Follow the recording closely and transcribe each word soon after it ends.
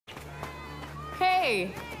Hey,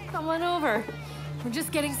 come on over. We're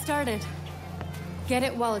just getting started. Get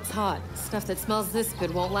it while it's hot. Stuff that smells this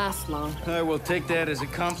good won't last long. I will take that as a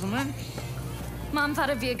compliment. Mom thought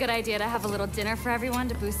it'd be a good idea to have a little dinner for everyone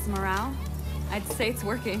to boost morale. I'd say it's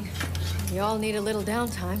working. We all need a little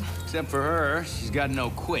downtime. Except for her, she's got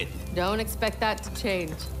no quit. Don't expect that to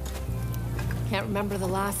change. Can't remember the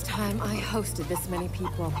last time I hosted this many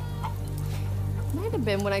people. Might have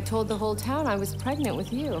been when I told the whole town I was pregnant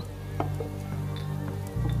with you.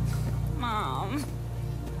 Mom.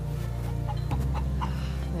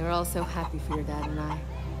 They were all so happy for your dad and I.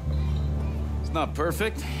 It's not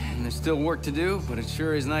perfect, and there's still work to do, but it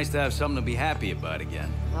sure is nice to have something to be happy about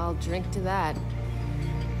again. I'll drink to that.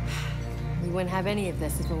 We wouldn't have any of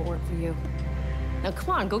this if it weren't for you. Now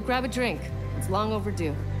come on, go grab a drink. It's long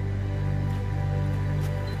overdue.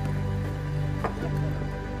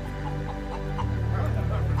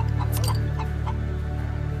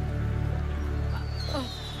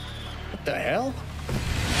 What the hell?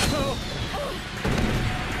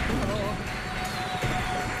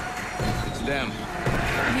 It's them.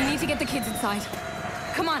 We need to get the kids inside.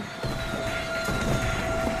 Come on.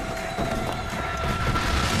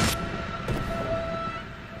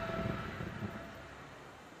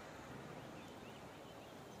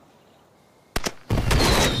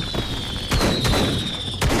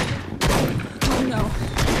 Oh no.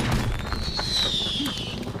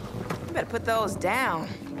 You better put those down.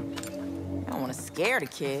 I don't want to scare the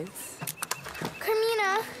kids.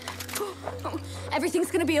 Carmina.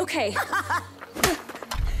 Everything's gonna be okay.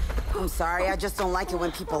 I'm sorry, I just don't like it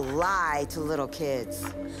when people lie to little kids.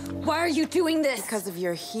 Why are you doing this? Because of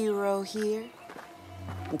your hero here?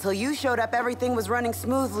 Until you showed up, everything was running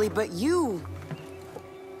smoothly, but you've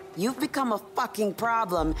become a fucking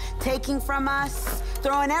problem. Taking from us,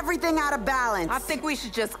 throwing everything out of balance. I think we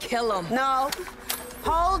should just kill them. No,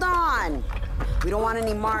 hold on. We don't want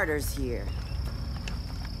any martyrs here.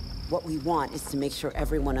 What we want is to make sure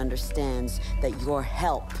everyone understands that your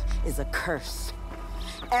help is a curse.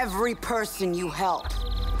 Every person you help,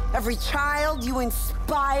 every child you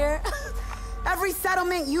inspire, every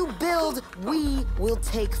settlement you build, we will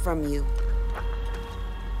take from you.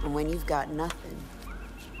 And when you've got nothing,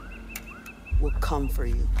 we'll come for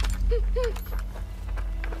you.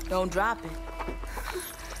 Don't drop it.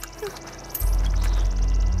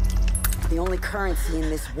 The only currency in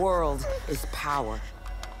this world is power.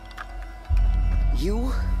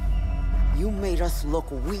 You made us look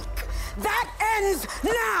weak. That ends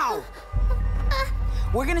now!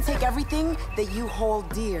 We're gonna take everything that you hold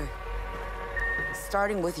dear,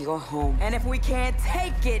 starting with your home. And if we can't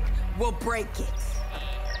take it, we'll break it.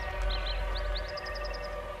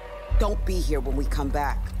 Don't be here when we come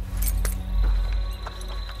back.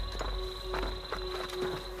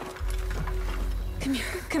 Come here,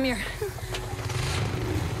 come here.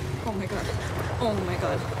 Oh my god. Oh my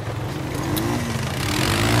god.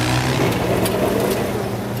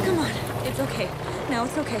 Come on. It's okay. Now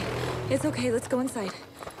it's okay. It's okay. Let's go inside.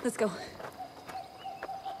 Let's go.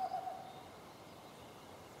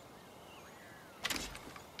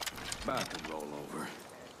 About to roll over.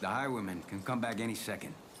 The highwaymen can come back any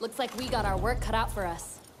second. Looks like we got our work cut out for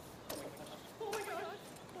us.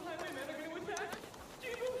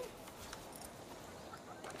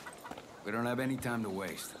 We don't have any time to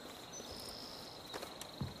waste.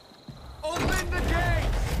 Open the gates!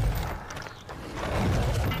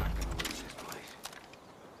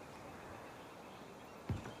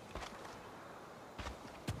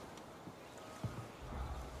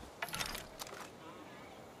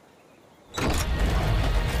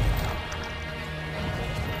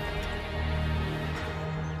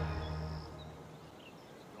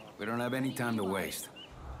 We don't have any time to waste.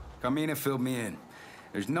 Carmina filled me in.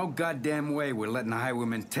 There's no goddamn way we're letting the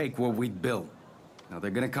highwaymen take what we built. Now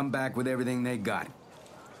they're gonna come back with everything they got.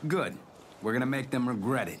 Good. We're gonna make them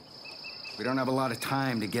regret it. We don't have a lot of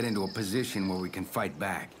time to get into a position where we can fight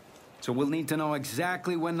back. So we'll need to know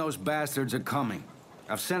exactly when those bastards are coming.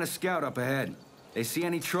 I've sent a scout up ahead. They see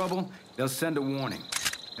any trouble, they'll send a warning.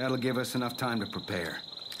 That'll give us enough time to prepare.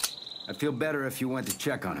 I'd feel better if you went to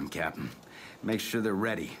check on them, Captain. Make sure they're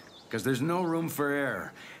ready. Because there's no room for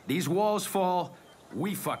error. These walls fall,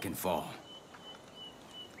 we fucking fall.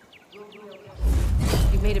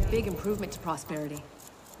 You've made a big improvement to Prosperity.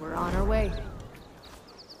 We're on our way.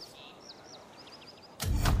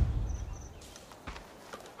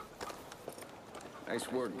 Nice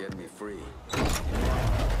work getting me free.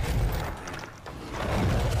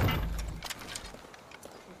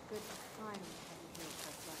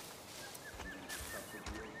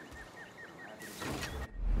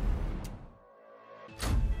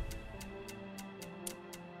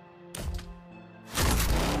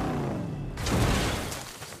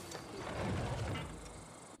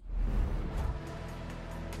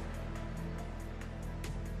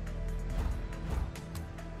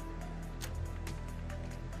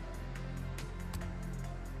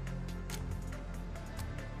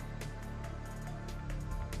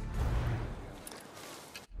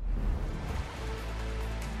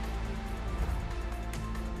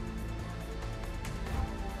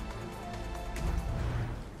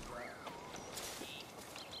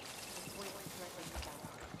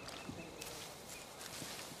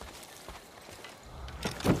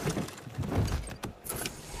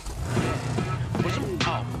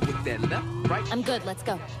 left, right. I'm good, let's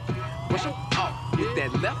go. Push 'em off with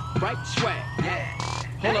that left, right swag. Yeah.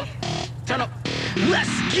 Hold up, turn up.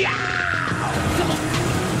 Let's go! Come on.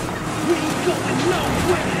 We ain't going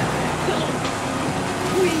nowhere. Come on.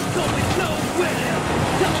 We ain't going nowhere.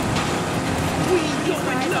 Come on. We ain't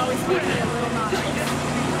going nowhere. Come on.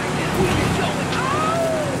 We ain't going.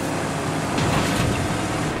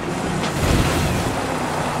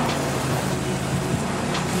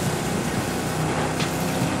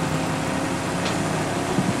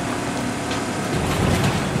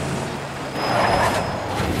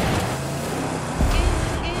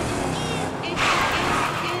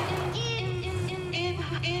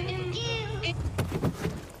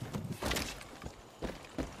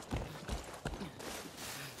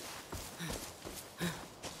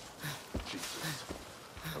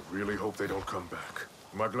 Really hope they don't come back.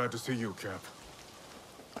 Am I glad to see you, Cap?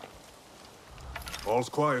 All's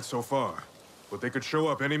quiet so far, but they could show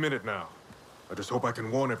up any minute now. I just hope I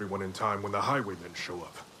can warn everyone in time when the highwaymen show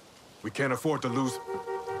up. We can't afford to lose...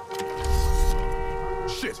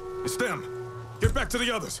 Shit! It's them! Get back to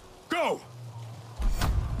the others! Go!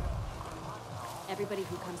 Everybody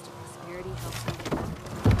who comes to prosperity helps me.